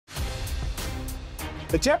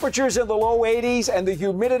The temperatures in the low 80s and the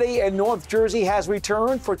humidity in North Jersey has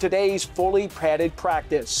returned for today's fully padded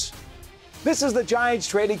practice. This is the Giants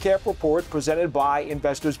Training Camp Report presented by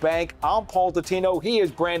Investors Bank. I'm Paul Dottino. He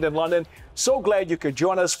is Brandon London. So glad you could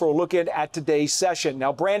join us for a look at today's session.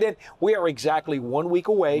 Now, Brandon, we are exactly 1 week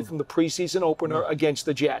away from the preseason opener against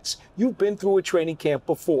the Jets. You've been through a training camp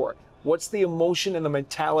before. What's the emotion and the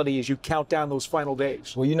mentality as you count down those final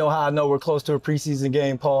days? Well, you know how I know we're close to a preseason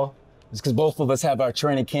game, Paul? It's because both of us have our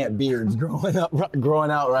training camp beards growing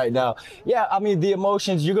out right now. Yeah, I mean, the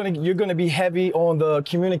emotions, you're gonna be heavy on the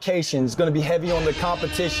communication. It's gonna be heavy on the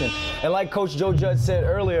competition. And like Coach Joe Judge said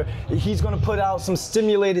earlier, he's gonna put out some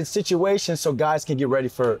stimulated situations so guys can get ready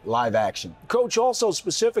for live action. Coach also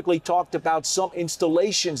specifically talked about some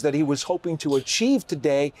installations that he was hoping to achieve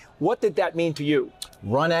today. What did that mean to you?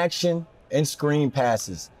 Run action and screen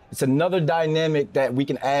passes. It's another dynamic that we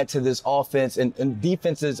can add to this offense, and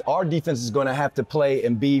our defense is going to have to play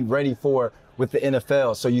and be ready for with the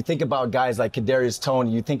NFL. So you think about guys like Kadarius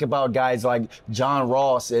Toney, you think about guys like John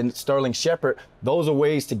Ross and Sterling Shepard. Those are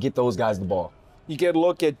ways to get those guys the ball. You get a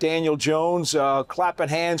look at Daniel Jones clapping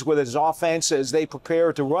hands with his offense as they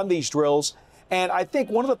prepare to run these drills. And I think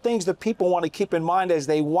one of the things that people want to keep in mind as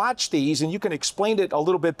they watch these, and you can explain it a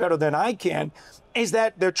little bit better than I can, is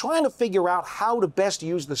that they're trying to figure out how to best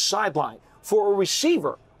use the sideline. For a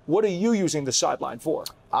receiver, what are you using the sideline for?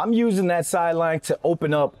 I'm using that sideline to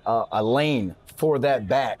open up a lane for that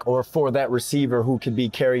back or for that receiver who could be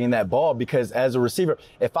carrying that ball, because as a receiver,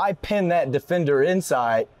 if I pin that defender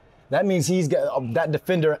inside, that means he's got that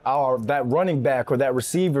defender or that running back or that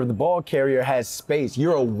receiver, the ball carrier has space.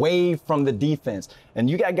 You're away from the defense. And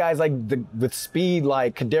you got guys like with speed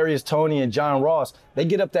like Kadarius Toney and John Ross, they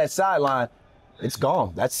get up that sideline, it's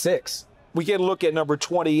gone. That's 6. We get a look at number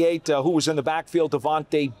 28, who was in the backfield,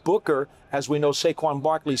 Devontae Booker. As we know, Saquon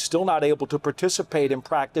Barkley's still not able to participate in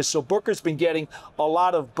practice, so Booker's been getting a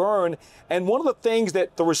lot of burn. And one of the things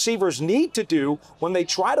that the receivers need to do when they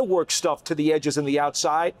try to work stuff to the edges and the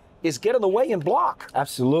outside is get in the way and block.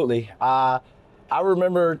 Absolutely. I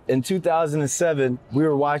remember in 2007, we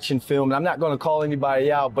were watching film, and I'm not going to call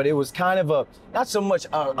anybody out, but it was kind of not so much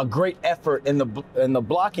a great effort in the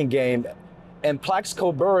blocking game. And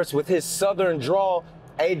Plaxico Burress with his southern drawl,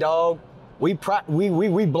 hey dog, we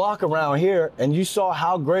block around here, and you saw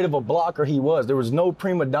how great of a blocker he was. There was no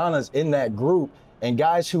prima donnas in that group, and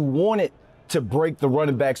guys who wanted to break the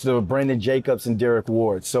running backs to Brandon Jacobs and Derek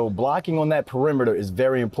Ward. So blocking on that perimeter is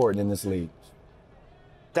very important in this league.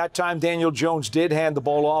 That time Daniel Jones did hand the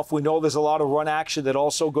ball off. We know there's a lot of run action that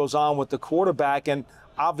also goes on with the quarterback, and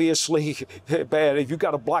obviously bad if you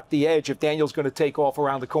got to block the edge if Daniel's going to take off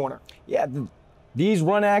around the corner. Yeah, these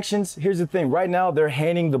run actions, here's the thing. Right now they're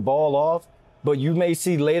handing the ball off, but you may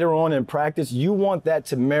see later on in practice, you want that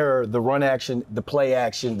to mirror the run action, the play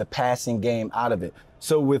action, the passing game out of it.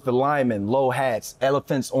 So with the linemen, low hats,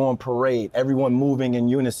 elephants on parade, everyone moving in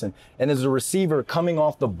unison. And as a receiver coming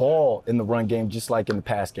off the ball in the run game, just like in the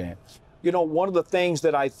pass game. You know, one of the things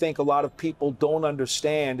that I think a lot of people don't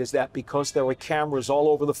understand is that because there are cameras all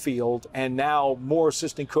over the field and now more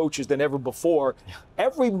assistant coaches than ever before,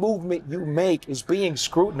 every movement you make is being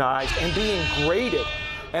scrutinized and being graded.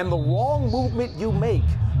 And the wrong movement you make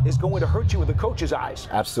is going to hurt you in the coach's eyes.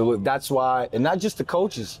 Absolutely. That's why, and not just the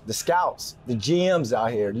coaches, the scouts, the GMs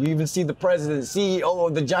out here. You even see the president, CEO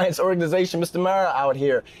of the Giants organization, Mr. Mara, out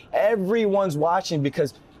here. Everyone's watching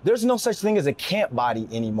because there's no such thing as a camp body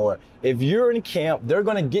anymore. If you're in camp, they're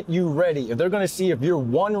going to get you ready. If they're going to see if you're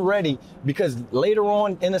ready, because later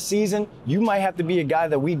on in the season, you might have to be a guy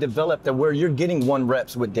that we developed that where you're getting 1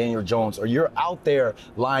 reps with Daniel Jones, or you're out there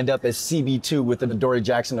lined up as CB2 with Adoree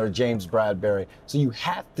Jackson or James Bradbury. So you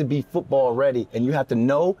have to be football ready, and you have to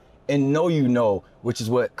know and know you know, which is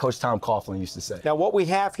what Coach Tom Coughlin used to say. Now, what we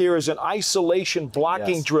have here is an isolation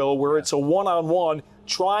blocking drill where it's a one-on-one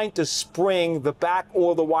trying to spring the back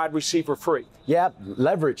or the wide receiver free. Yeah,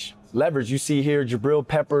 leverage. You see here Jabril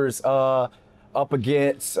Peppers up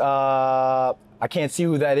against, I can't see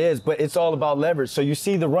who that is, but it's all about leverage. So you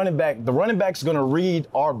see the running back's going to read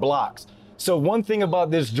our blocks. So one thing about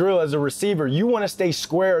this drill as a receiver, you want to stay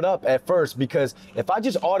squared up at first, because if I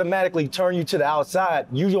just automatically turn you to the outside,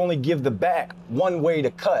 you only give the back one way to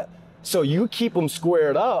cut. So you keep them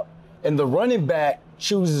squared up, and the running back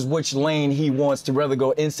chooses which lane he wants to rather go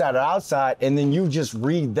inside or outside, and then you just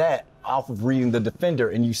read that off of reading the defender,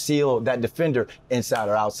 and you seal that defender inside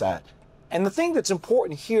or outside. And the thing that's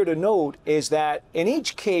important here to note is that in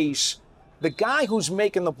each case, the guy who's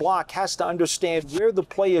making the block has to understand where the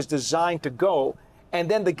play is designed to go. And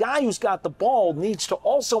then the guy who's got the ball needs to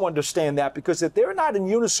also understand that, because if they're not in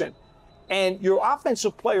unison and your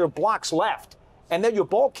offensive player blocks left and then your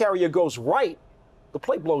ball carrier goes right, the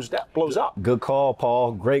play blows up. Good call,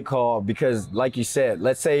 Paul. Great call. Because like you said,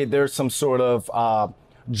 let's say there's some sort of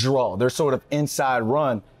draw, there's sort of inside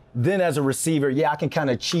run. Then as a receiver, yeah, I can kind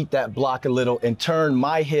of cheat that block a little and turn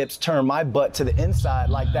my hips, turn my butt to the inside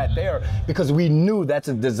like that there, because we knew that's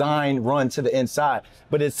a design run to the inside.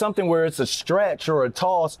 But it's something where it's a stretch or a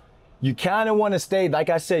toss. You kind of want to stay, like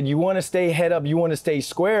I said, you want to stay head up, you want to stay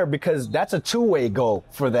square, because that's a two-way goal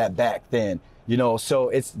for that back then. You know, so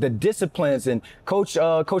it's the disciplines. And Coach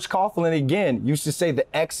Coughlin, again, used to say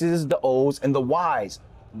the X's, the O's, and the Y's.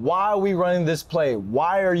 Why are we running this play?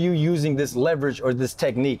 Why are you using this leverage or this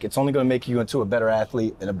technique? It's only going to make you into a better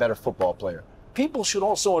athlete and a better football player. People should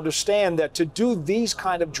also understand that to do these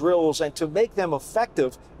kind of drills and to make them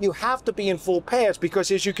effective, you have to be in full pads, because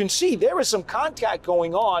as you can see, there is some contact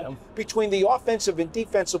going on between the offensive and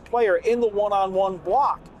defensive player in the one-on-one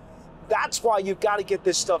block. That's why you've got to get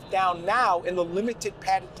this stuff down now in the limited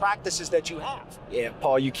padded practices that you have. Yeah,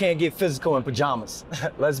 Paul, you can't get physical in pajamas.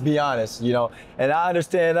 Let's be honest, you know. And I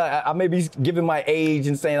understand, I may be giving my age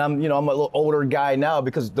and saying I'm a little older guy now,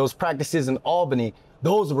 because those practices in Albany,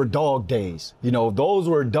 those were dog days. You know, those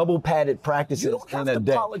were double padded practices in a day. You don't have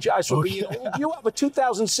to apologize for being old. You have a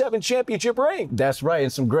 2007 championship ring. That's right,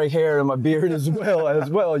 and some gray hair in my beard as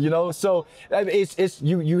well, you know. So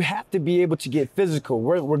you have to be able to get physical.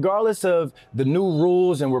 Regardless of the new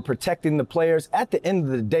rules and we're protecting the players, at the end of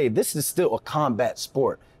the day, this is still a combat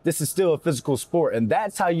sport. This is still a physical sport, and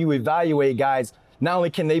that's how you evaluate guys. Not only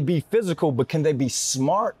can they be physical, but can they be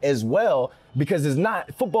smart as well? Because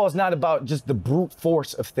football is not about just the brute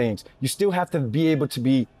force of things. You still have to be able to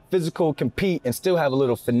be physical, compete, and still have a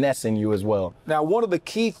little finesse in you as well. Now, one of the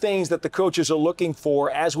key things that the coaches are looking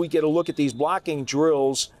for as we get a look at these blocking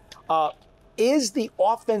drills is the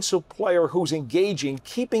offensive player who's engaging,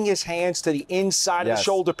 keeping his hands to the inside of the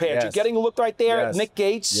shoulder pads. Yes. You're getting a look right there, Yes. Nick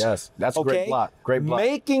Gates. Yes, that's a great block. Great block.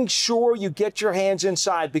 Making sure you get your hands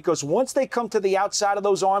inside, because once they come to the outside of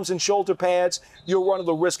those arms and shoulder pads, you're running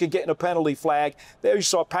the risk of getting a penalty flag. There you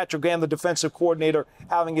saw Patrick Gann, the defensive coordinator,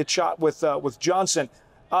 having a shot with Johnson.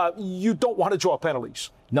 You don't want to draw penalties.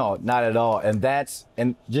 No, not at all.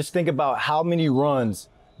 And just think about how many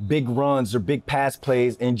big runs or big pass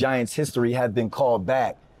plays in Giants history have been called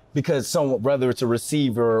back because whether it's a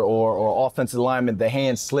receiver or offensive lineman, the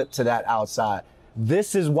hand slipped to that outside.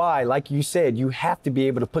 This is why, like you said, you have to be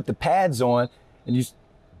able to put the pads on, and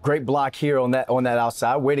great block here on that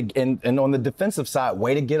outside, and on the defensive side,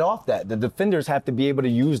 way to get off that. The defenders have to be able to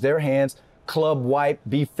use their hands, club wipe,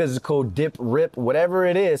 be physical, dip, rip, whatever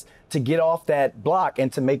it is, to get off that block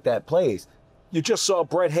and to make that plays. You just saw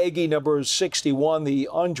Brett Hagee, number 61, the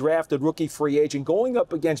undrafted rookie free agent, going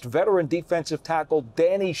up against veteran defensive tackle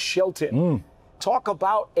Danny Shelton. Talk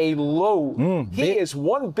about a load. He is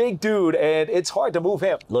one big dude, and it's hard to move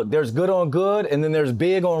him. Look, there's good on good, and then there's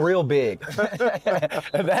big on real big.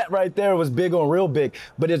 And that right there was big on real big.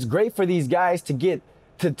 But it's great for these guys to get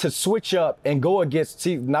to switch up and go against.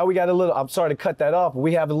 See, now we got a little, I'm sorry to cut that off, but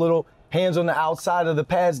we have a little hands on the outside of the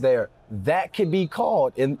pads there. That could be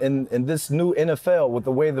called in this new NFL with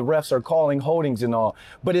the way the refs are calling holdings and all.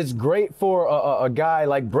 But it's great for a guy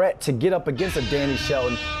like Brett to get up against a Danny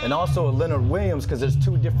Shelton and also a Leonard Williams, because there's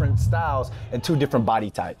two different styles and two different body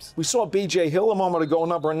types. We saw B.J. Hill a moment ago,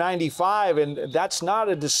 number 95, and that's not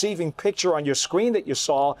a deceiving picture on your screen that you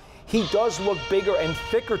saw. He does look bigger and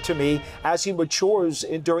thicker to me as he matures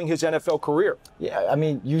during his NFL career. Yeah, I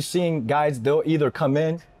mean, you've seen guys, they'll either come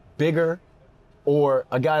in bigger, or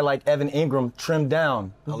a guy like Evan Ingram trimmed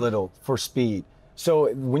down a little for speed.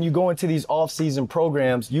 So when you go into these off-season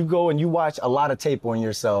programs, you go and you watch a lot of tape on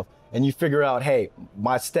yourself, and you figure out, hey,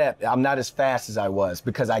 my step, I'm not as fast as I was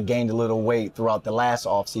because I gained a little weight throughout the last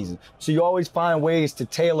off-season. So you always find ways to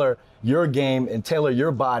tailor your game and tailor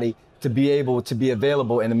your body to be able to be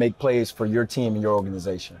available and to make plays for your team and your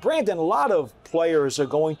organization. Brandon, a lot of players are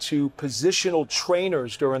going to positional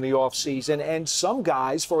trainers during the offseason, and some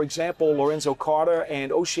guys, for example, Lorenzo Carter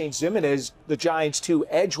and O'Shane Ximenez, the Giants' two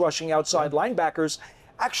edge rushing outside linebackers,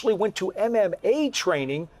 actually went to MMA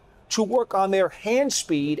training to work on their hand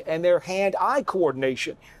speed and their hand-eye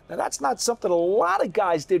coordination. Now, that's not something a lot of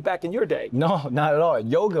guys did back in your day. No, not at all.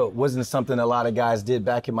 Yoga wasn't something a lot of guys did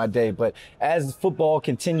back in my day. But as football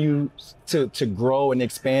continues to grow and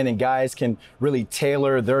expand and guys can really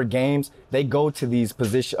tailor their games, they go to these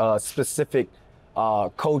specific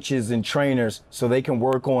coaches and trainers so they can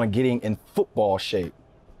work on getting in football shape.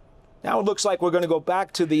 Now it looks like we're going to go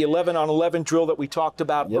back to the 11-on-11 drill that we talked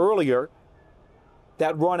about earlier,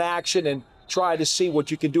 that run action, and try to see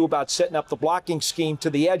what you can do about setting up the blocking scheme to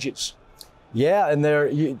the edges. Yeah, and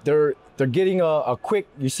they're getting a quick,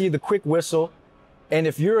 you see the quick whistle, And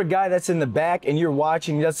if you're a guy that's in the back and you're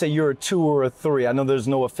watching, let's say you're a 2 or a 3, I know there's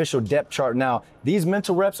no official depth chart now. These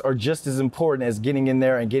mental reps are just as important as getting in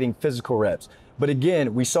there and getting physical reps. But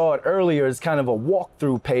again, we saw it earlier as kind of a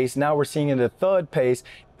walkthrough pace. Now we're seeing it at a thud pace.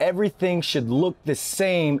 Everything should look the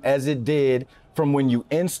same as it did from when you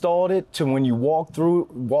installed it to when you walk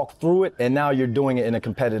through it, and now you're doing it in a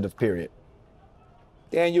competitive period.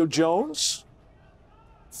 Daniel Jones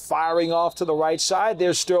firing off to the right side.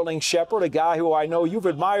 There's Sterling Shepard, a guy who I know you've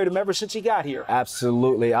admired him ever since he got here.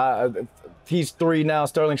 Absolutely. He's 3 now.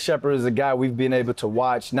 Sterling Shepard is a guy we've been able to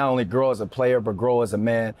watch not only grow as a player, but grow as a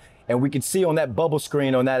man. And we could see on that bubble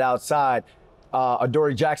screen on that outside,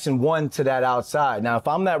 Adoree Jackson 1 to that outside. Now, if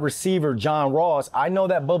I'm that receiver, John Ross, I know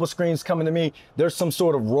that bubble screen's coming to me. There's some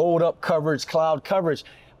sort of rolled up coverage, cloud coverage.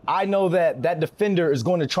 I know that that defender is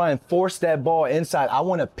going to try and force that ball inside. I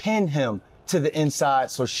want to pin him to the inside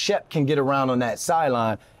so Shep can get around on that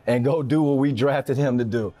sideline and go do what we drafted him to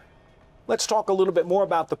do. Let's talk a little bit more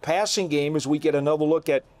about the passing game as we get another look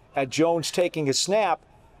at Jones taking a snap.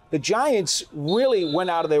 The Giants really went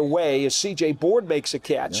out of their way as C.J. Board makes a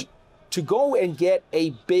catch to go and get a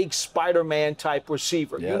big Spider-Man type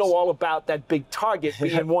receiver. Yes. You know all about that big target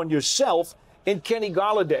being one yourself in Kenny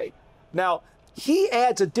Golladay. Now, he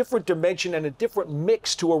adds a different dimension and a different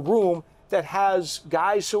mix to a room that has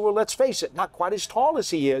guys who are, let's face it, not quite as tall as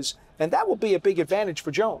he is, and that will be a big advantage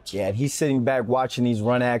for Jones. Yeah, and he's sitting back watching these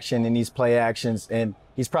run action and these play actions, and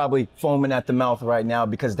he's probably foaming at the mouth right now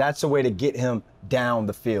because that's a way to get him down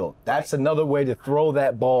the field. That's another way to throw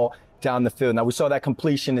that ball down the field. Now, we saw that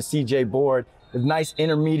completion to C.J. Board, a nice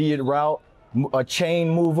intermediate route, a chain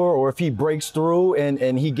mover, or if he breaks through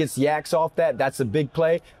and he gets yaks off that, that's a big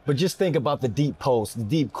play. But just think about the deep posts, the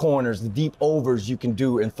deep corners, the deep overs you can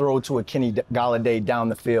do and throw to a Kenny Golladay down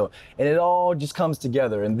the field. And it all just comes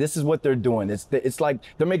together. And this is what they're doing. It's like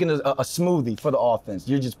they're making a smoothie for the offense.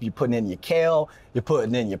 You're putting in your kale, you're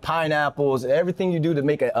putting in your pineapples, everything you do to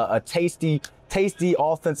make a tasty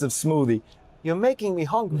offensive smoothie. You're making me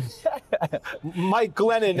hungry. Mike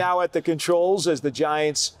Glennon now at the controls as the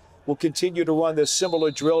Giants will continue to run this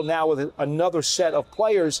similar drill now with another set of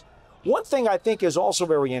players. One thing I think is also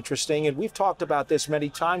very interesting, and we've talked about this many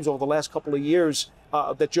times over the last couple of years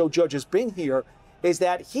that Joe Judge has been here, is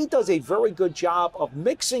that he does a very good job of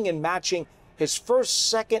mixing and matching his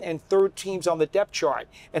first, second, and third teams on the depth chart.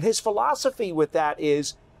 And his philosophy with that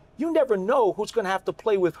is you never know who's going to have to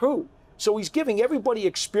play with who. So he's giving everybody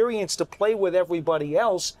experience to play with everybody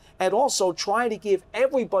else and also trying to give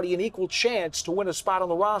everybody an equal chance to win a spot on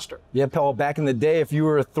the roster. Yeah, Paul, back in the day, if you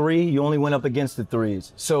were a 3, you only went up against the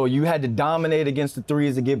 3s. So you had to dominate against the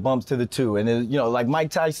 3s to get bumps to the 2. And, like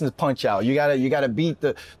Mike Tyson's punch out, you gotta beat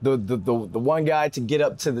the one guy to get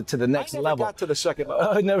up to the next level. I never got to the second level.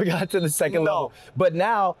 I never got to the second level. But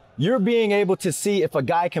now you're being able to see if a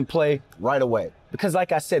guy can play right away. Because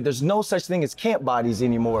like I said, there's no such thing as camp bodies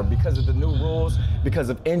anymore because of the new rules, because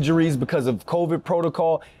of injuries, because of COVID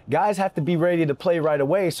protocol. Guys have to be ready to play right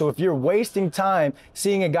away. So if you're wasting time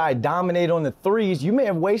seeing a guy dominate on the 3s, you may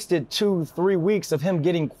have wasted 2-3 weeks of him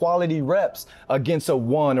getting quality reps against a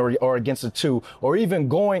 1 or against a 2, or even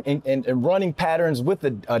going and running patterns with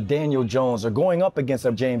a Daniel Jones or going up against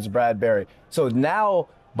a James Bradbury. So now,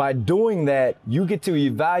 by doing that, you get to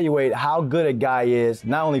evaluate how good a guy is,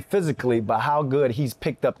 not only physically, but how good he's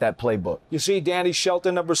picked up that playbook. You see Danny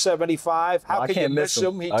Shelton, number 75. How can you miss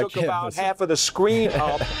him? He took about half of the screen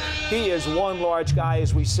up. He is one large guy,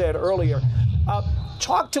 as we said earlier.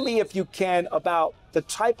 Talk to me, if you can, about the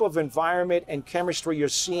type of environment and chemistry you're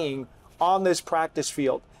seeing on this practice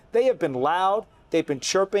field. They have been loud. They've been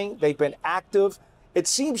chirping. They've been active. It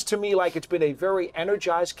seems to me like it's been a very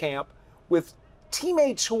energized camp with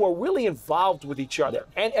teammates who are really involved with each other.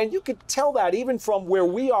 And you could tell that even from where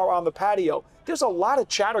we are on the patio. There's a lot of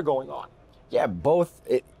chatter going on. Yeah, both.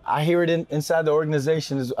 I hear it inside the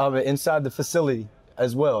organization, inside the facility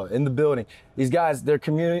as well, in the building. These guys,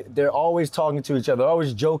 they're always talking to each other,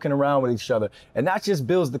 always joking around with each other. And that just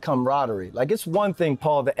builds the camaraderie. Like, it's one thing,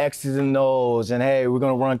 Paul, the X's and O's, and hey, we're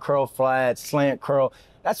going to run curl flat, slant curl.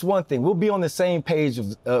 That's one thing. We'll be on the same page.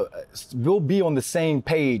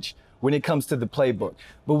 When it comes to the playbook.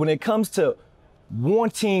 But when it comes to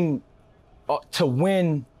wanting to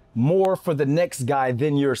win more for the next guy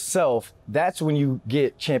than yourself, that's when you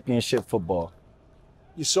get championship football.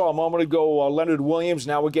 You saw a moment ago Leonard Williams.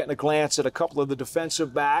 Now we're getting a glance at a couple of the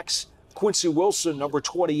defensive backs. Quincy Wilson, number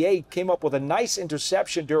 28, came up with a nice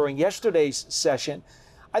interception during yesterday's session.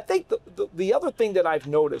 I think the other thing that I've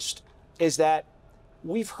noticed is that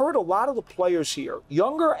we've heard a lot of the players here,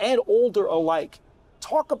 younger and older alike,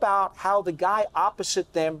 talk about how the guy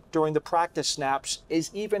opposite them during the practice snaps is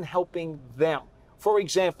even helping them. For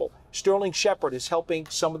example, Sterling Shepard is helping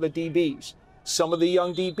some of the DBs. Some of the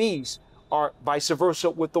young DBs are vice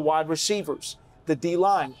versa with the wide receivers, the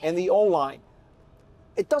D-line and the O-line.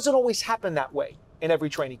 It doesn't always happen that way in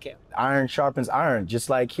every training camp. Iron sharpens iron, just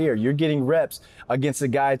like here. You're getting reps against a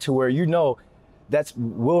guy to where you know that's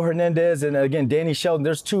Will Hernandez and, again, Danny Shelton.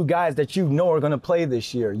 There's two guys that you know are going to play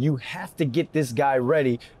this year. You have to get this guy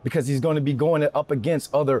ready because he's going to be going up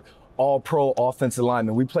against other all-pro offensive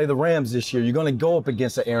linemen. We play the Rams this year. You're going to go up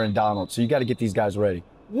against an Aaron Donald, so you got to get these guys ready.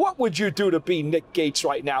 What would you do to be Nick Gates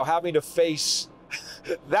right now, having to face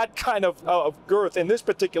that kind of girth, in this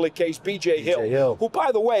particular case, B.J. Hill, who,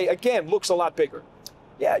 by the way, again, looks a lot bigger?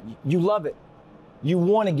 Yeah, you love it. You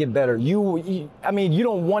want to get better. I mean, you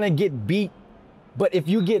don't want to get beat, but if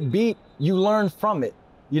you get beat, you learn from it.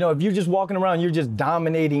 You know, if you're just walking around, you're just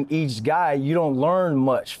dominating each guy, you don't learn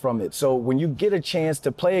much from it. So when you get a chance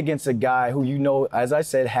to play against a guy who you know, as I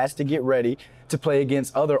said, has to get ready to play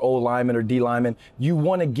against other O linemen or D linemen, you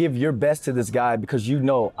want to give your best to this guy because you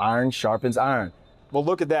know iron sharpens iron. Well,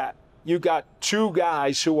 look at that. You got two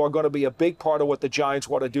guys who are going to be a big part of what the Giants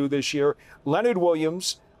want to do this year. Leonard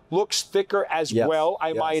Williams looks thicker as well,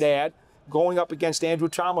 I might add, going up against Andrew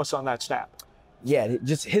Thomas on that snap. Yeah,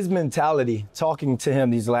 just his mentality, talking to him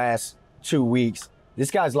these last 2 weeks, this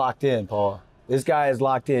guy's locked in, Paul. This guy is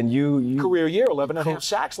locked in. Career year, 11.5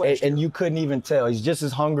 sacks last year. And you couldn't even tell. He's just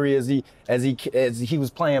as hungry as he was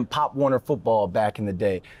playing Pop Warner football back in the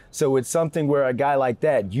day. So it's something where a guy like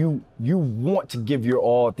that, you want to give your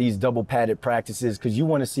all at these double padded practices because you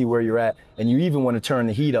want to see where you're at, and you even want to turn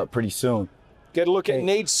the heat up pretty soon. Get a look at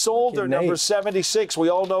Nate Solder, number 76. We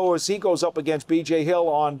all know as he goes up against B.J. Hill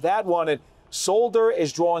on that one. And Solder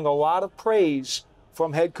is drawing a lot of praise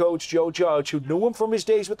from head coach Joe Judge, who knew him from his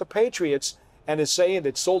days with the Patriots, and is saying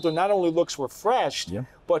that Solder not only looks refreshed,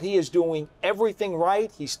 but he is doing everything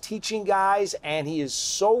right. He's teaching guys, and he is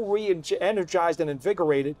so re-energized and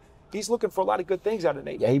invigorated. He's looking for a lot of good things out of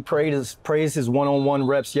Nate. Yeah, he praised his one-on-one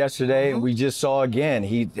reps yesterday, and we just saw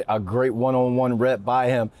again, a great one-on-one rep by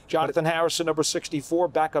him. Jonathan Harrison, number 64,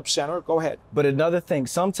 backup center. Go ahead. But another thing,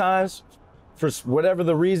 sometimes, for whatever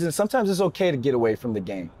the reason, sometimes it's okay to get away from the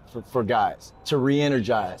game for guys, to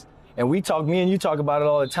re-energize. And me and you talk about it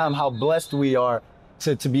all the time, how blessed we are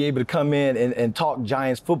to be able to come in and talk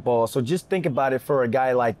Giants football. So just think about it for a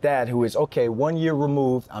guy like that who is, okay, 1 year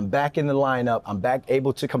removed, I'm back in the lineup, I'm back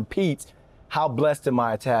able to compete. How blessed am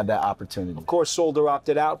I to have that opportunity? Of course, Solder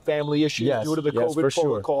opted out, family issues due to the COVID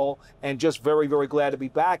protocol, and just very, very glad to be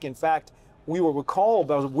back. In fact, we will recall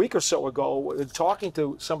about a week or so ago, talking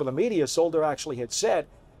to some of the media, Solder actually had said,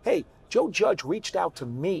 hey, Joe Judge reached out to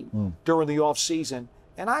me during the offseason,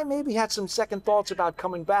 and I maybe had some second thoughts about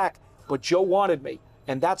coming back, but Joe wanted me,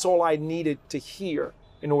 and that's all I needed to hear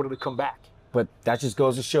in order to come back. But that just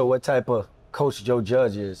goes to show what type of coach Joe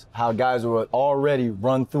Judge is, how guys were already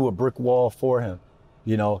run through a brick wall for him.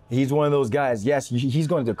 You know, he's one of those guys, yes, he's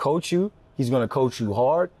going to coach you, he's going to coach you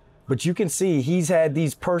hard, but you can see he's had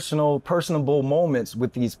these personable moments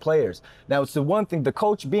with these players. Now, it's the one thing,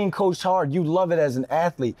 being coached hard, you love it as an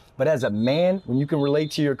athlete, but as a man, when you can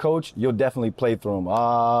relate to your coach, you'll definitely play through him.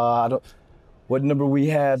 What number we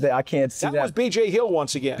have? I can't see that. That was B.J. Hill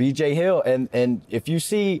once again. B.J. Hill, and if you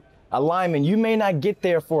see a lineman, you may not get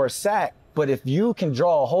there for a sack, but if you can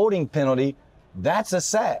draw a holding penalty, that's a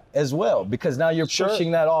sack as well, because now you're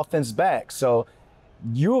pushing that offense back. So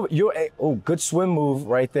you're good swim move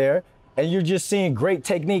right there. And you're just seeing great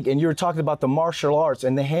technique. And you're talking about the martial arts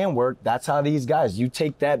and the handwork. That's how these guys, you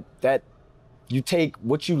take you take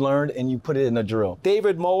what you learned and you put it in a drill.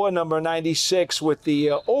 David Moa, number 96, with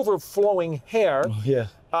the overflowing hair.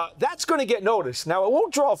 That's going to get noticed. Now, it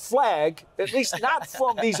won't draw a flag, at least not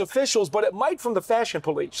from these officials, but it might from the fashion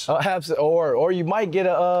police. Or you might get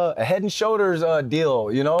a Head and Shoulders deal,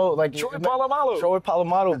 you know, like Troy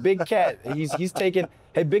Polamalu, Big Cat. He's taking,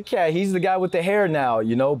 hey, Big Cat, he's the guy with the hair now,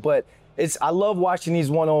 you know. But I love watching these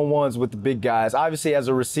one-on-ones with the big guys. Obviously, as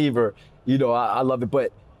a receiver, you know, I love it.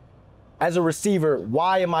 But as a receiver,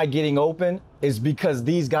 why am I getting open? Is because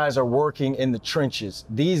these guys are working in the trenches.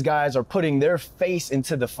 These guys are putting their face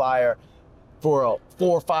into the fire for a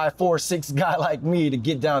 4'5", 4'6" guy like me to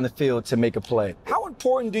get down the field to make a play. How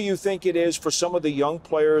important do you think it is for some of the young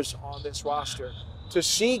players on this roster to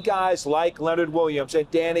see guys like Leonard Williams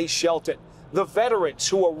and Danny Shelton, the veterans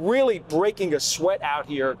who are really breaking a sweat out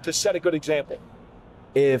here, to set a good example?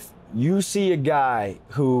 If you see a guy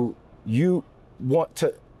who you want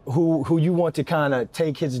to kind of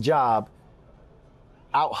take his job,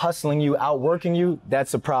 out hustling you, out working you,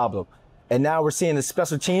 that's a problem. And now we're seeing the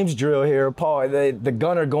special teams drill here, Paul, the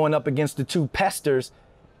gunner going up against the two pesters.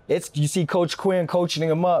 You see Coach Quinn coaching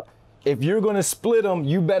him up. if you're gonna split them,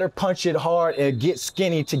 you better punch it hard and get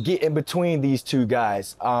skinny to get in between these two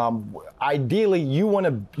guys. Ideally, you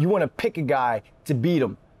wanna pick a guy to beat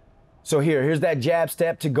him. So here's that jab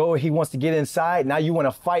step to go. He wants to get inside. Now you want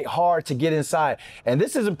to fight hard to get inside. And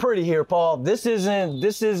this isn't pretty here, Paul. This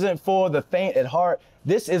isn't for the faint at heart.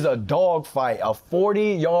 This is a dog fight, a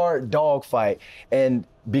 40-yard dog fight. And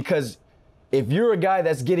because if you're a guy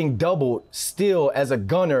that's getting doubled still as a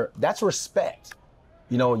gunner, that's respect.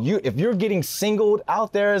 You know, if you're getting singled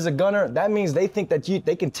out there as a gunner, that means they think that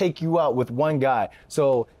they can take you out with one guy.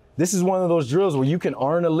 So this is one of those drills where you can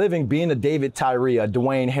earn a living being a David Tyree, a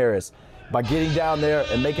Dwayne Harris, by getting down there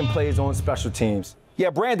and making plays on special teams. Yeah,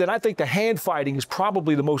 Brandon, I think the hand fighting is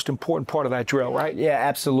probably the most important part of that drill, right? Yeah,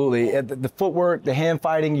 absolutely. The footwork, the hand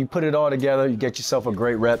fighting, you put it all together, you get yourself a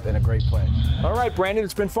great rep and a great play. All right, Brandon,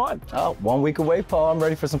 it's been fun. Oh, 1 week away, Paul. I'm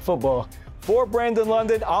ready for some football. For Brandon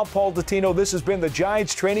London, I'm Paul Dottino. This has been the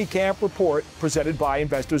Giants Training Camp Report presented by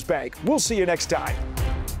Investors Bank. We'll see you next time.